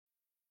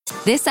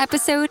This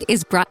episode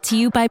is brought to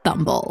you by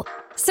Bumble.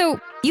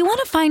 So, you want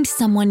to find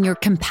someone you're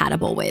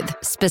compatible with,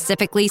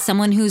 specifically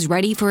someone who's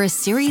ready for a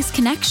serious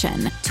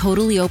connection,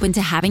 totally open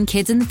to having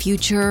kids in the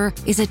future,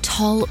 is a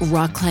tall,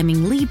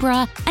 rock-climbing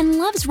Libra, and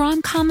loves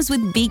rom-coms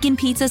with vegan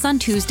pizzas on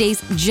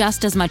Tuesdays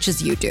just as much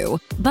as you do.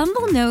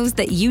 Bumble knows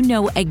that you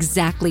know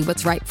exactly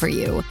what's right for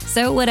you.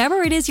 So whatever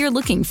it is you're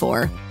looking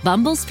for,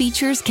 Bumble's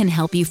features can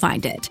help you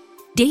find it.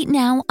 Date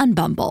now on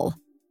Bumble.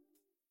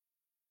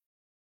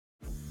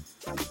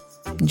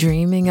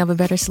 Dreaming of a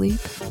better sleep?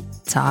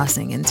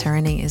 Tossing and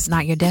turning is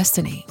not your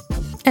destiny.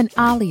 And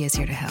Ollie is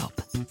here to help.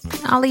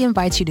 Ollie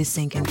invites you to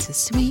sink into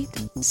sweet,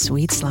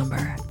 sweet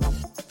slumber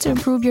to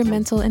improve your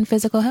mental and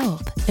physical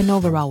health and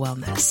overall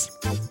wellness.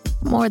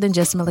 More than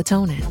just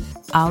melatonin,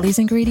 Ollie's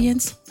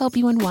ingredients help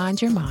you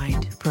unwind your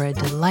mind for a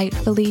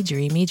delightfully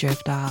dreamy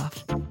drift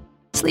off.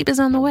 Sleep is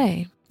on the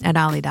way at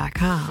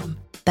Ollie.com.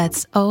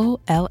 That's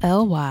OLLY.com.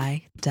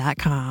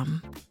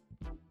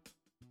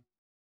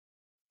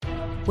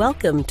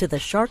 Welcome to the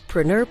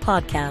Sharkpreneur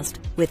Podcast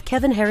with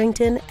Kevin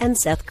Harrington and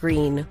Seth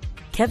Green.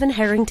 Kevin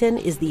Harrington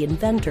is the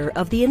inventor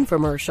of the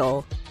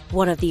infomercial,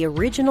 one of the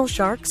original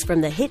sharks from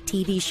the hit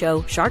TV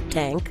show Shark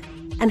Tank,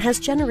 and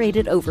has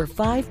generated over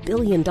 $5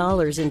 billion in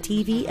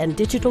TV and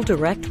digital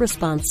direct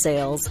response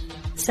sales.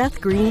 Seth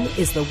Green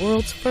is the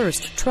world's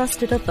first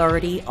trusted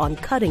authority on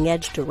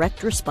cutting-edge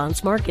direct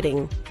response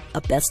marketing, a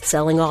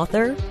best-selling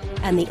author,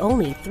 and the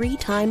only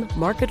 3-time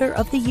Marketer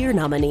of the Year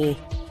nominee.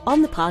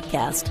 On the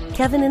podcast,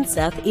 Kevin and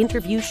Seth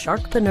interview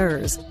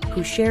sharkpreneurs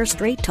who share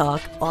straight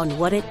talk on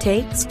what it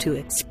takes to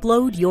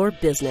explode your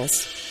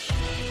business.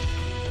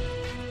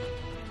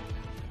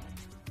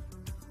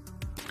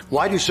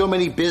 Why do so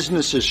many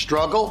businesses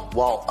struggle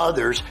while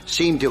others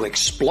seem to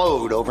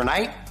explode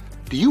overnight?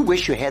 Do you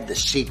wish you had the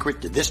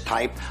secret to this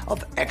type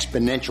of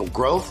exponential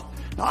growth?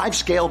 Now, I've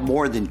scaled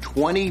more than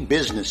 20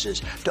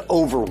 businesses to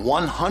over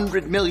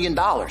 $100 million,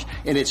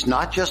 and it's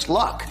not just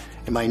luck.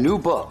 In my new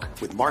book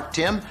with Mark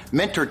Tim,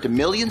 Mentor to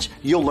Millions,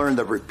 you'll learn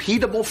the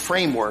repeatable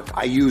framework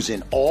I use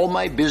in all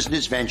my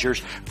business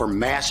ventures for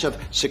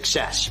massive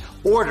success.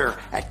 Order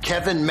at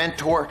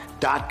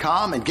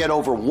kevinmentor.com and get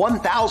over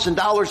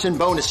 $1,000 in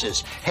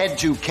bonuses. Head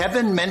to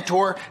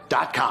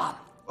kevinmentor.com.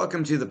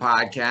 Welcome to the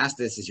podcast.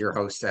 This is your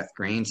host, Seth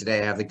Green.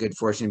 Today, I have the good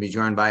fortune to be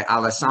joined by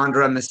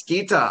Alessandra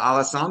Mesquita.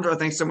 Alessandra,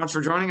 thanks so much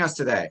for joining us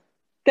today.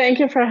 Thank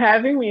you for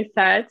having me,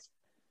 Seth.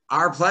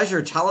 Our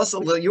pleasure. Tell us a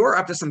little, you're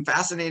up to some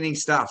fascinating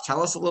stuff.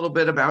 Tell us a little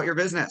bit about your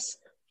business.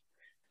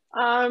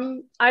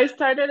 I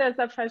started as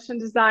a fashion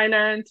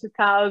designer in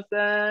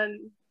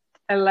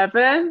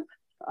 2011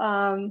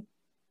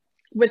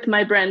 with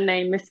my brand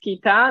name,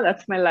 Mesquita.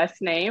 That's my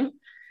last name.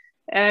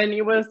 And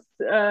it was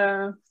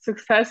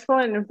successful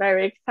and a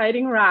very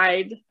exciting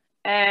ride.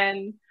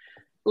 And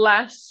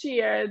last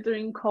year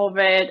during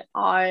COVID,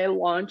 I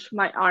launched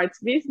my arts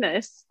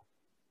business.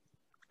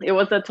 It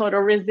was a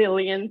total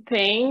resilient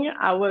thing.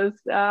 I was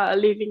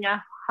living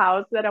a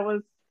house that I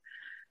was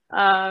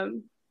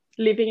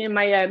living in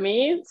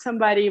Miami.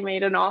 Somebody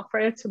made an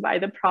offer to buy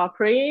the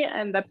property,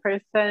 and the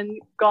person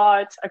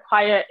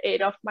acquired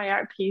 8 of my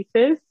art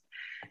pieces.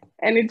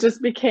 And it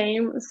just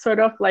became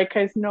sort of like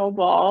a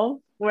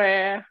snowball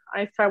where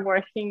I started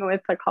working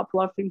with a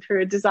couple of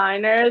interior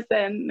designers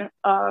and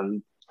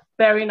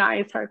very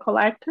nice art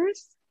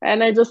collectors.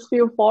 And I just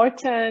feel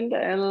fortunate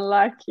and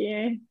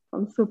lucky.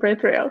 I'm super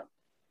thrilled.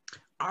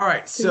 All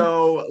right,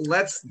 so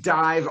let's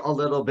dive a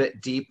little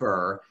bit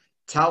deeper.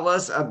 Tell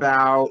us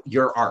about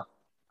your art.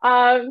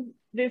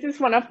 This is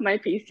one of my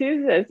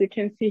pieces, as you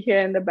can see here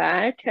in the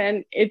back,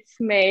 and it's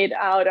made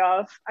out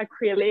of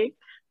acrylic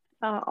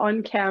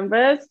on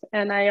canvas.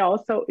 And I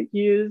also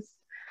use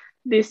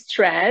these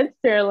threads.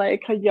 They're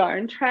like a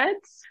yarn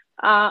threads.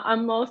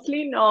 I'm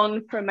mostly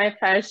known for my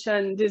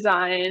fashion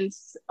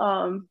designs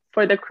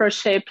for the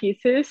crochet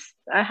pieces.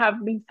 I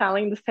have been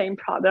selling the same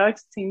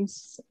product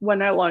since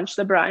when I launched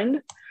the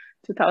brand,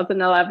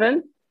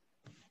 2011.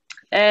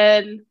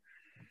 And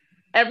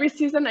every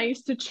season I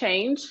used to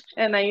change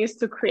and I used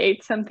to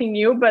create something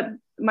new. But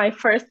my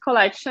first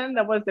collection,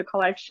 that was the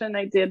collection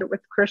I did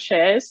with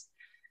crochets,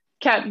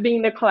 kept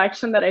being the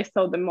collection that I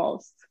sold the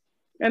most.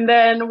 And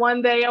then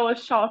one day I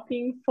was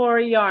shopping for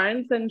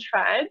yarns and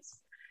threads,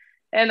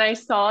 and I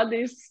saw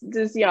these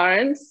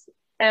yarns,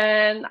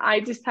 and I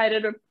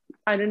decided,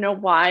 I don't know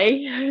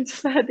why, I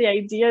just had the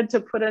idea to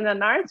put in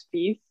an art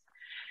piece.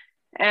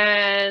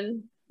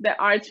 And the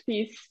art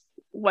piece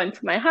went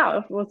to my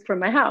house, was for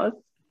my house.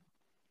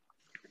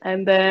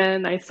 And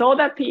then I sold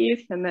that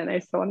piece, and then I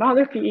sold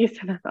another piece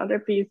and another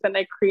piece, and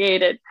I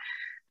created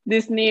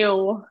this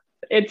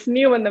it's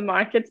new in the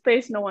market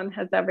space. No one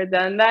has ever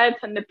done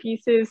that. And the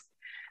pieces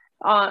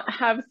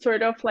have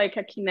sort of like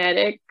a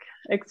kinetic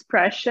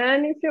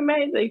expression, if you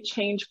may. They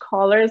change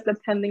colors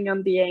depending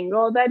on the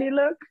angle that you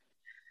look.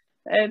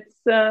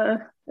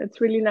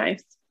 It's really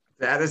nice.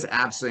 That is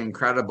absolutely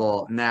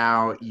incredible.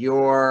 Now,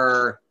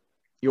 your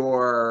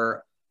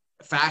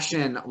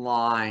fashion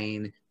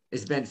line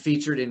has been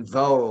featured in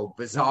Vogue,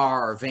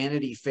 Bazaar,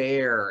 Vanity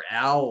Fair,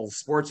 Elle,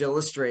 Sports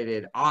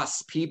Illustrated,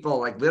 Us, People,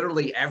 like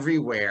literally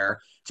everywhere.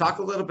 Talk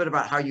a little bit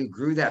about how you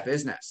grew that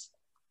business.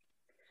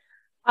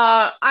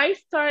 I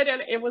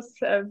started, it was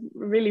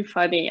really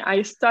funny.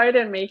 I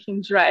started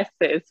making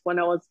dresses when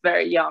I was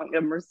very young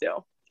in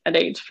Brazil at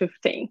age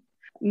 15.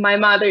 My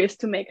mother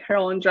used to make her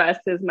own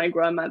dresses. My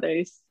grandmother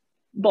is,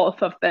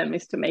 both of them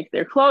is to make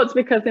their clothes,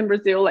 because in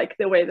Brazil, like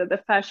the way that the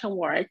fashion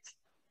worked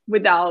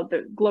without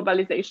the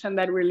globalization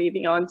that we're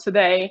living on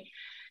today,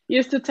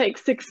 used to take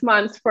 6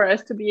 months for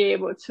us to be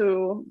able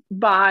to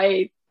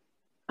buy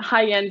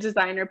high-end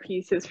designer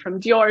pieces from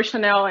Dior,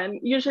 Chanel, and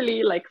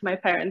usually like my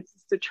parents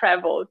used to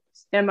travel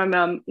and my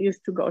mom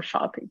used to go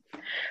shopping.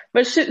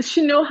 But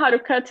she knew how to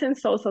cut and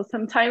sew. So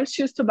sometimes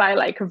she used to buy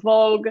like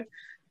Vogue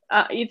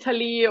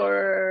Italy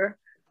or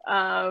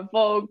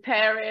Vogue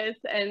Paris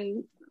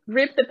and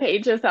rip the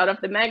pages out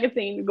of the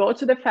magazine, go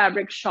to the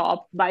fabric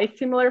shop, buy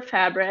similar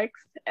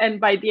fabrics, and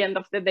by the end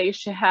of the day,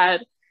 she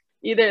had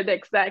either the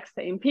exact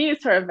same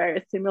piece or a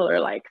very similar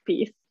like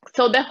piece.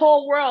 So the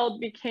whole world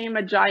became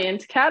a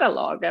giant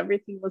catalog.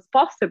 Everything was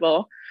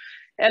possible.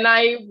 And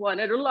I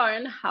wanted to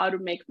learn how to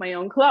make my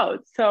own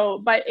clothes. So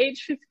by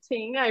age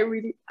 15, I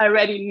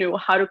already knew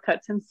how to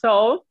cut and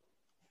sew,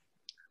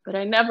 but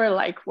I never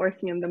liked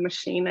working in the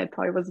machine. I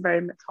thought it was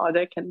very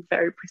methodic and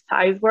very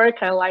precise work.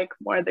 I like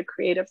more the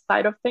creative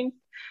side of things.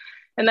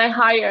 And I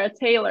hired a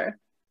tailor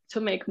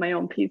to make my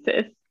own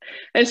pieces.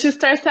 And she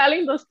started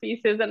selling those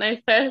pieces, and I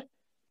started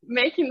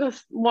making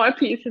those more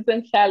pieces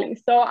and selling.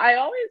 So I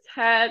always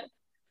had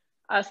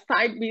a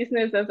side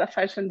business as a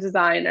fashion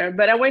designer,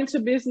 but I went to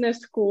business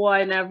school.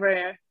 I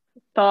never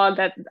thought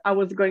that I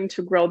was going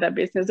to grow that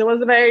business. It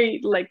was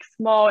very like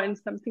small and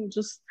something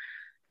just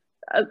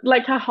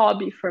like a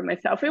hobby for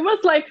myself. It was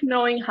like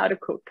knowing how to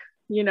cook.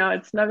 You know,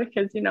 it's not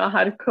because you know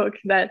how to cook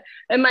that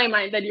in my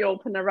mind that you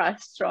open a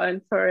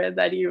restaurant or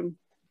that you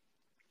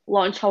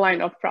launch a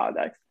line of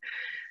products.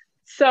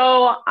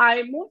 So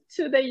I moved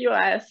to the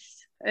US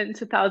in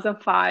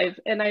 2005,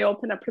 and I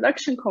opened a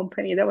production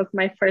company. That was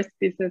my first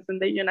business in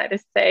the United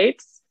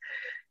States.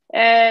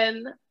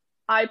 And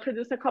I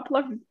produced a couple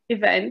of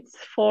events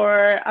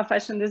for a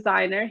fashion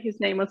designer. His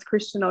name was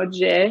Christian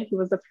Auger. He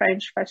was a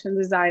French fashion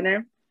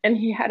designer, and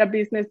he had a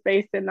business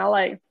based in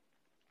LA.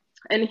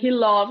 And he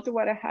loved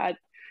what I had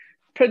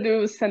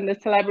produced and the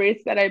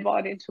celebrities that I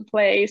brought into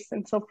place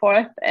and so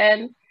forth.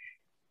 And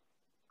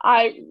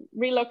I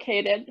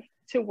relocated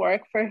to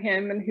work for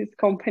him and his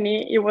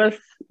company. It was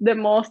the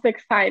most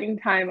exciting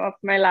time of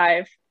my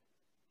life.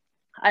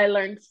 I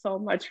learned so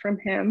much from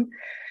him.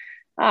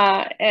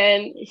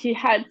 And he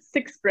had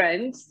 6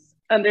 brands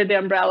under the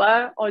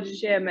umbrella,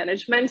 Auger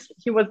Management.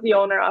 He was the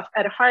owner of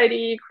Ed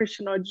Hardy,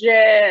 Christian Auger,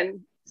 and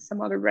some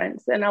other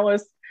brands. And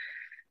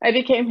I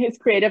became his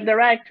creative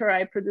director.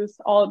 I produced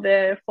all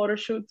the photo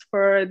shoots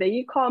for the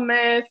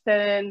e-commerce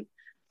and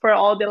for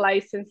all the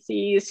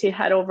licensees. He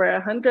had over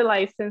 100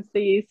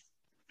 licensees.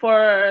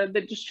 For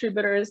the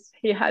distributors,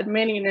 he had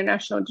many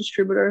international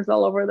distributors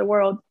all over the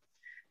world.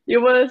 It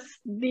was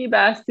the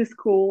best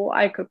school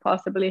I could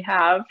possibly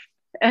have.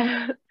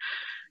 And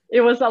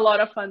it was a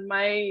lot of fun.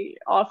 My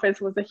office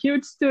was a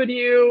huge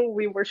studio.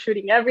 We were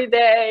shooting every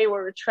day. We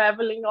were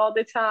traveling all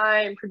the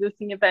time,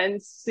 producing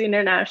events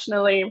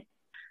internationally.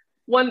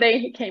 One day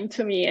he came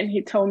to me and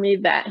he told me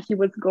that he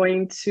was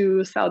going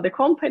to sell the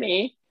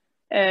company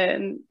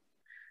and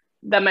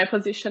that my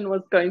position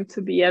was going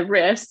to be at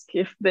risk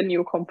if the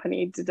new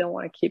company didn't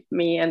want to keep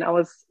me. And I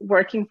was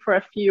working for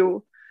a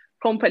few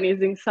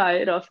companies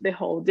inside of the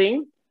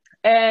holding.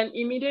 And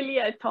immediately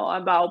I thought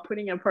about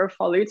putting a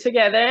portfolio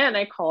together, and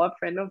I called a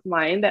friend of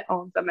mine that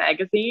owns a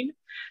magazine.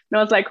 And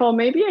I was like, oh,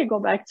 maybe I go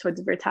back to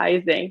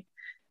advertising.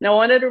 And I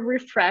wanted to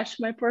refresh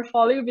my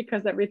portfolio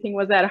because everything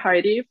was at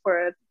Hardy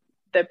for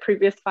the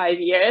previous 5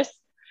 years.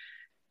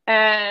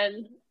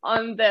 And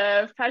on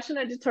the fashion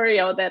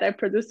editorial that I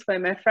produced for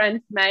my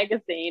friend's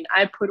magazine,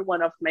 I put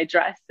one of my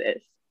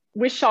dresses.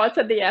 We shot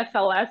at the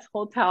SLS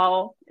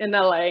Hotel in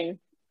LA.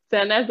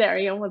 Zena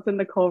Zarian was in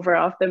the cover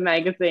of the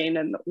magazine,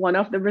 and one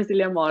of the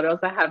Brazilian models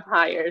I have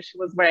hired, she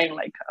was wearing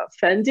like a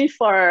Fendi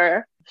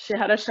fur. She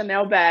had a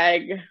Chanel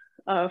bag,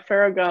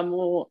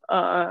 Ferragamo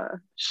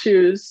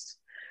shoes.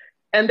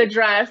 And the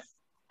dress,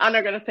 I'm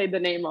not going to say the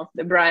name of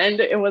the brand.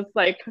 It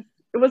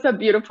was a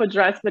beautiful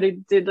dress, but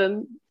it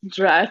didn't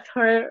dress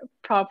her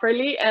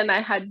properly. And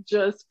I had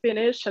just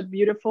finished a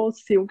beautiful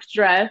silk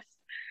dress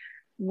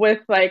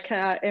with like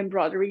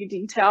embroidery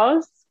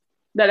details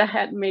that I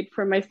had made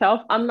for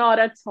myself. I'm not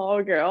a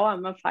tall girl.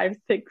 I'm a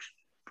 5'6"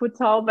 foot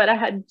tall, but I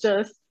had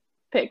just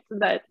picked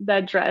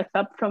that dress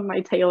up from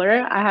my tailor.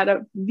 I had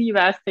the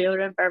best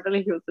tailor in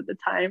Beverly Hills at the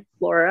time,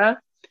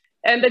 Flora.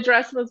 And the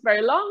dress was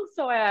very long,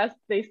 so I asked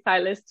the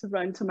stylist to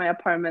run to my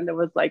apartment that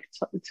was like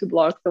 2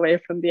 blocks away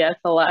from the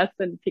SLS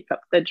and pick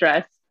up the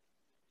dress.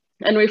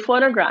 And we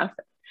photographed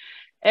it.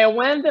 And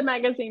when the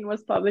magazine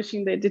was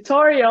publishing the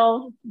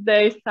editorial,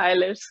 the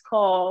stylist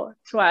called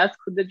to ask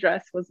who the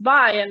dress was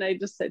by. And I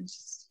just said,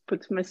 just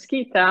put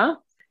Mesquita.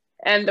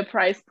 And the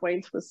price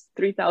point was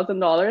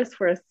 $3,000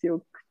 for a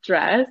silk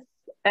dress,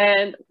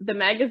 and the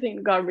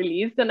magazine got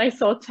released, and I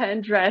sold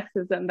 10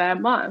 dresses in that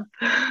month.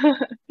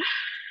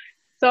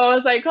 So I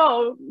was like,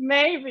 oh,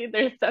 maybe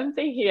there's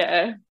something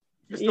here.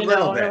 Just a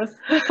little bit.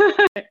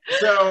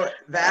 So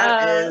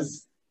that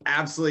is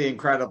absolutely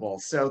incredible.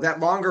 So that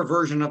longer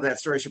version of that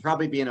story should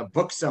probably be in a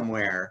book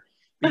somewhere.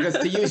 Because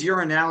to use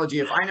your analogy,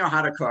 if I know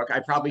how to cook,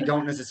 I probably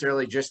don't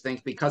necessarily just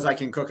think because I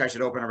can cook, I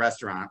should open a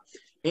restaurant.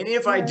 And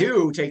if I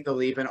do take the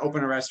leap and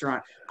open a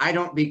restaurant, I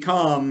don't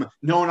become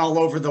known all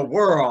over the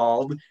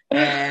world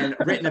and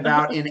written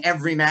about in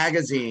every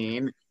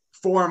magazine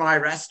for my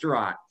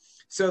restaurant.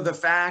 So the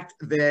fact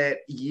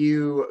that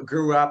you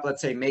grew up,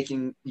 let's say,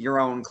 making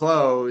your own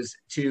clothes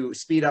to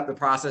speed up the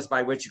process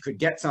by which you could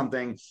get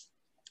something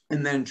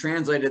and then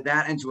translated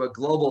that into a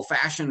global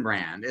fashion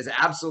brand is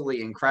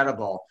absolutely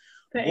incredible.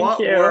 Thank you. What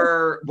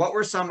were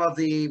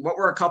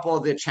a couple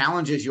of the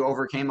challenges you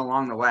overcame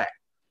along the way?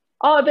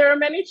 Oh, there are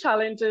many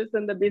challenges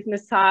in the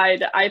business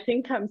side. I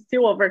think I'm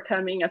still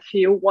overcoming a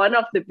few. One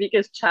of the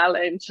biggest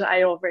challenge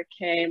I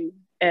overcame,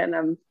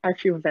 and I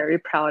feel very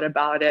proud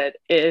about it,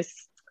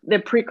 is the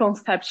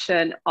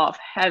preconception of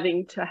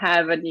having to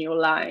have a new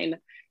line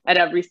at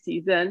every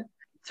season.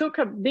 Took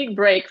a big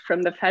break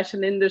from the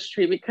fashion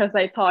industry because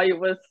I thought it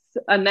was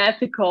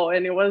unethical,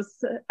 and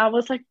I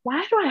was like,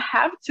 why do I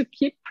have to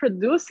keep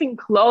producing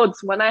clothes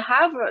when I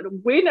have a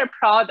winter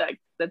product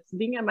that's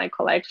been in my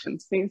collection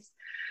since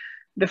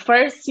the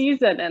first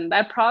season, and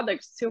that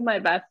product's still my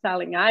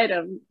best-selling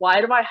item?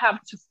 Why do I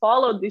have to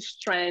follow this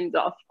trend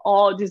of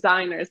all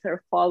designers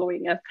are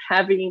following us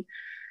having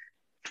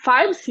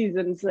 5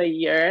 seasons a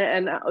year,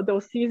 and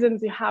those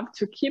seasons you have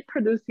to keep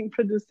producing.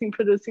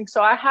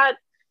 So I had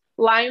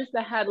lines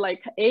that had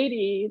like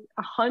 80,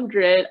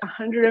 100,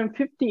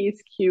 150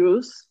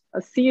 SKUs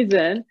a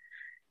season.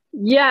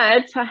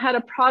 Yet I had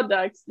a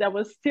product that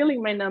was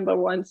stealing my number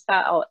one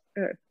style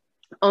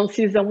on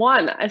season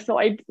 1. So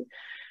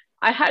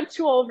I had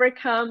to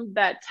overcome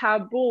that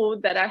taboo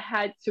that I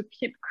had to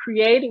keep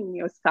creating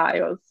new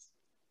styles,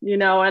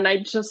 and I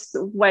just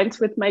went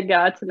with my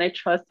gut and I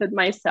trusted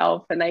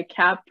myself, and I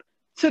kept.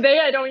 Today,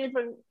 I don't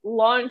even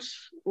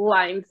launch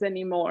lines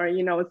anymore,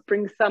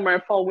 spring,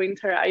 summer, fall,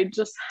 winter. I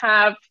just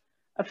have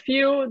a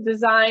few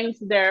designs.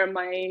 They're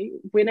my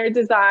winter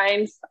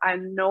designs. I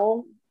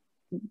know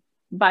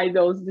by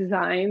those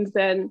designs,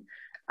 and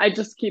I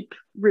just keep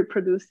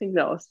reproducing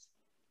those.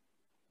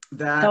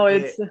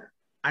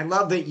 I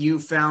love that you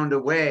found a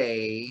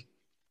way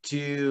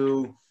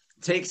to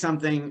take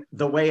something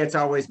the way it's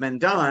always been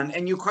done,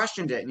 and you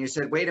questioned it and you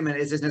said, wait a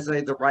minute, is this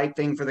necessarily the right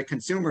thing for the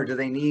consumer? Do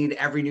they need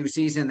every new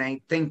season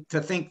they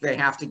think they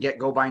have to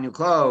go buy new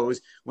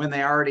clothes when they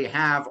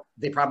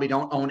probably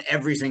don't own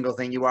every single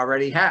thing you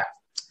already have?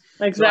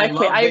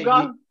 Exactly.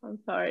 I'm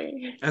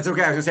sorry. That's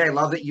okay. I was gonna say, I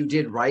love that you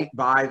did right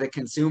by the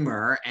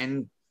consumer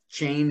and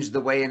changed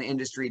the way an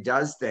industry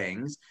does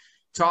things.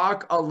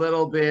 Talk a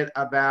little bit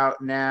about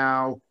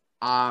now,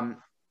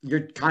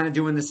 you're kind of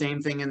doing the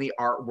same thing in the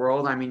art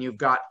world. I mean, you've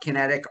got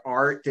kinetic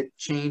art that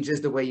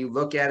changes the way you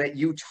look at it.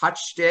 You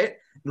touched it.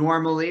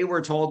 Normally, we're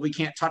told we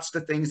can't touch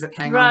the things that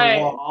hang on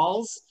the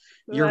walls.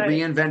 You're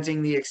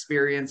reinventing the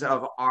experience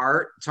of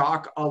art.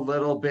 Talk a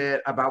little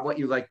bit about what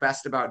you like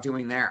best about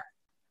doing there.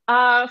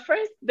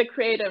 First, the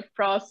creative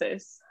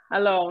process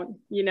alone.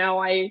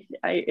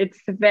 It's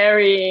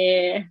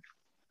very,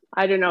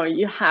 I don't know,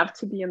 you have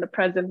to be in the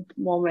present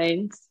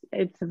moment.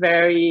 It's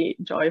very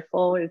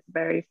joyful. It's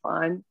very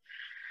fun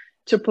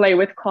to play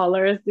with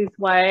colors this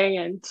way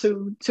and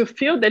to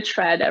feel the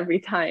thread every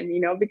time,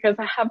 because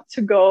I have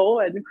to go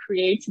and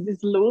create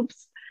these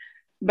loops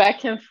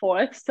back and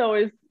forth. So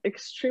it's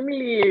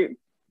extremely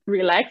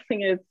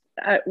relaxing. It's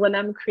when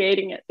I'm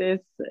creating it,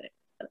 it's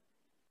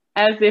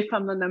as if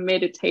I'm in a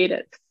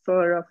meditative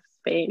sort of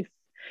space.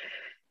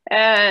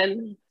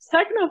 And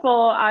second of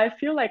all, I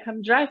feel like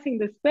I'm dressing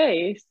the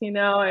space.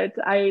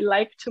 I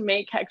like to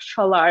make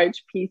extra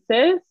large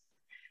pieces,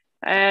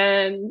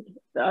 and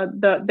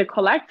the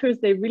collectors,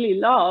 they really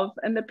love,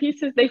 and the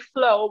pieces, they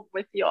flow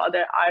with the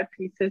other art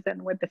pieces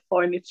and with the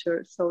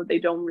furniture, so they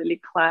don't really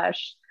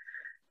clash.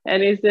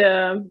 And it's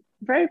a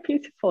very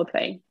peaceful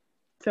thing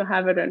to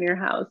have it in your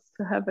house,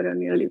 to have it in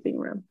your living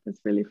room.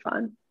 It's really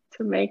fun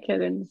to make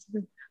it, and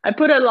I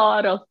put a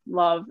lot of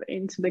love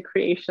into the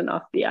creation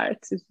of the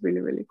arts. It's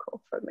really, really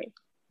cool for me.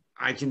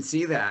 I can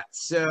see that.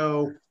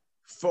 So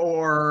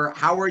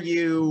how are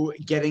you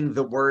getting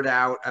the word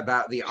out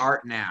about the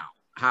art now?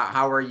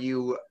 How are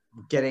you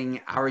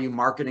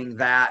marketing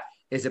that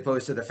as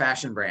opposed to the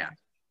fashion brand?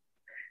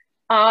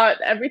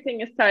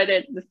 Everything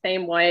started the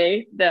same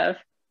way.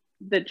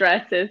 The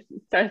dresses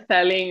start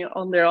selling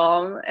on their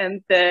own,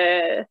 and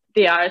the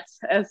arts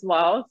as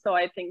well. So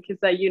I think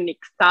it's a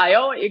unique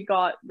style. It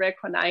got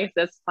recognized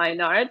as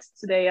fine arts.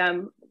 Today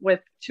I'm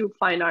with 2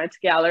 fine arts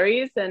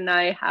galleries, and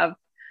I have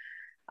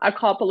a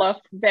couple of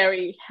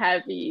very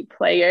heavy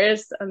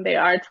players in the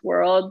art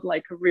world,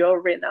 like real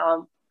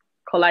renowned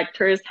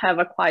collectors have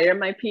acquired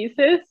my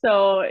pieces.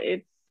 So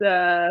it's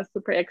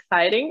super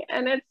exciting,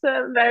 and it's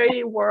a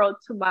very word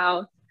to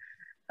mouth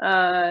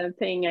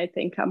thing. I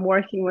think I'm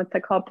working with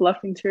a couple of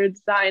interior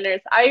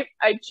designers. I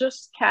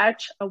just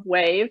catch a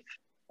wave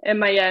in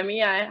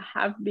Miami. I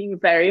have been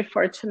very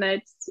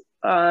fortunate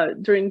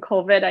during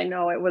COVID. I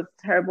know it was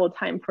a terrible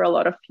time for a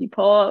lot of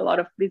people. A lot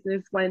of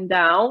business went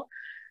down.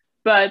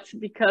 But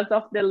because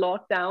of the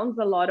lockdowns,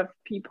 a lot of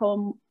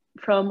people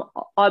from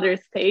other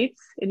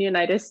states in the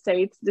United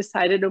States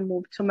decided to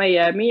move to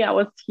Miami. I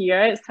was here.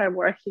 I started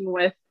working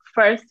with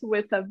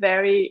a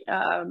very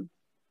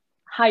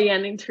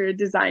high-end interior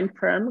design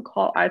firm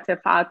called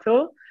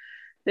Artefato.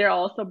 They're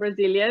also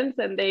Brazilians,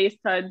 and they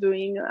started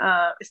doing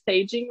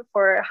staging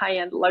for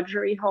high-end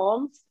luxury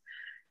homes.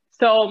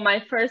 So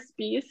my first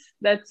piece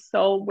that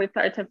sold with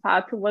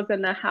Artefato was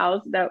in a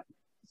house that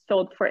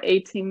sold for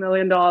 $18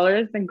 million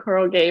in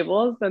Coral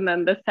Gables. And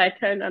then the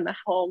second in a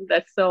home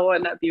that sold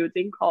in a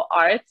building called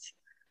Art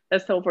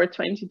that sold for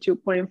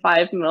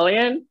 $22.5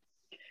 million.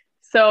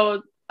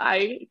 So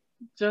I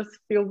just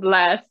feel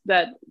blessed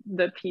that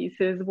the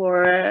pieces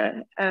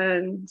were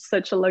in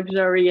such a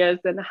luxurious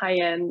and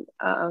high-end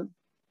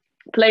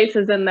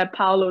places, and that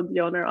Paulo,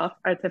 the owner of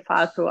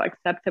Artefato,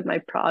 accepted my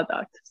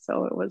product.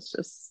 So it was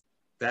just...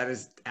 That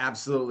is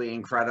absolutely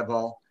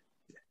incredible.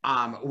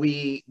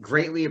 We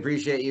greatly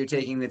appreciate you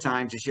taking the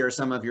time to share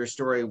some of your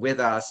story with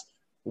us.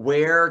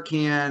 Where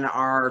can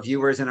our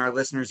viewers and our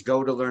listeners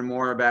go to learn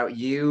more about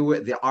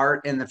you, the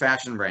art, and the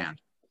fashion brand?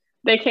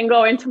 They can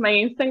go into my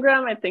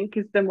Instagram. I think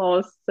it's the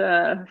most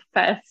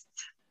fast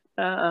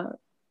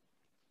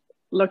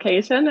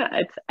location.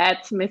 It's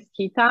at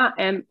Mesquita,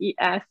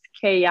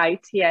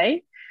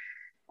 Meskita.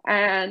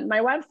 And my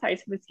website,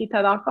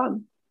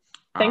 mesquita.com.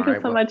 Thank you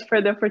so much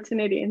for the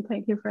opportunity, and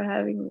thank you for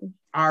having me.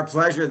 Our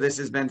pleasure. This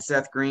has been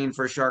Seth Green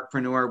for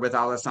Sharkpreneur with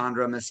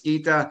Alessandra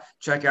Mesquita.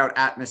 Check out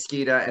at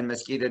Mesquita and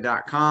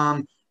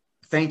Mesquita.com.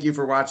 Thank you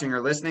for watching or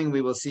listening.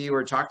 We will see you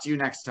or talk to you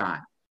next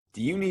time.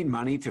 Do you need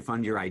money to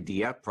fund your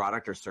idea,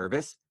 product, or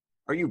service?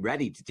 Are you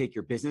ready to take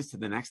your business to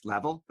the next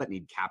level but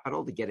need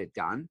capital to get it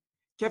done?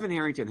 Kevin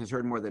Harrington has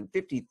heard more than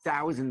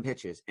 50,000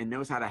 pitches and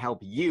knows how to help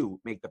you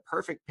make the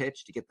perfect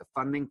pitch to get the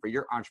funding for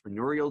your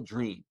entrepreneurial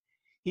dream.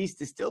 He's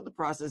distilled the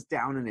process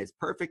down in his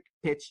perfect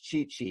pitch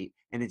cheat sheet,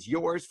 and it's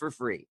yours for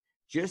free.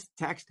 Just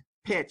text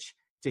PITCH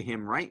to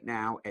him right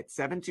now at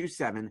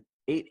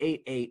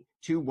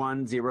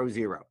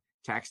 727-888-2100.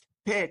 Text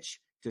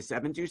PITCH to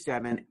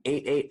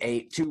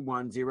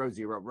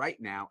 727-888-2100 right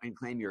now and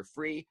claim your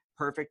free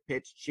perfect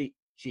pitch cheat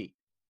sheet.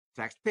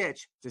 Text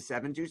PITCH to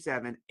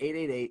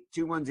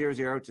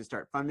 727-888-2100 to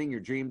start funding your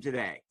dream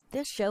today.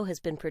 This show has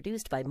been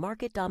produced by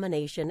Market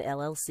Domination,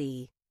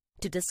 LLC.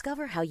 To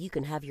discover how you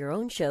can have your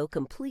own show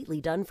completely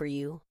done for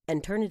you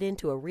and turn it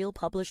into a real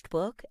published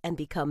book and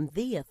become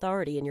the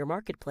authority in your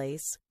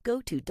marketplace,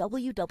 go to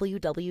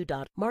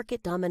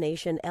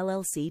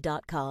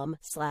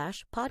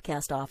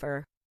www.marketdominationllc.com/podcast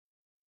offer.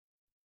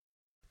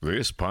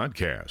 This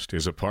podcast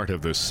is a part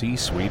of the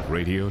C-Suite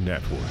Radio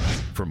Network.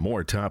 For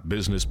more top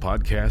business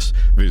podcasts,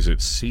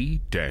 visit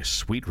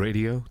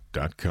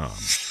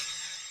c-suiteradio.com.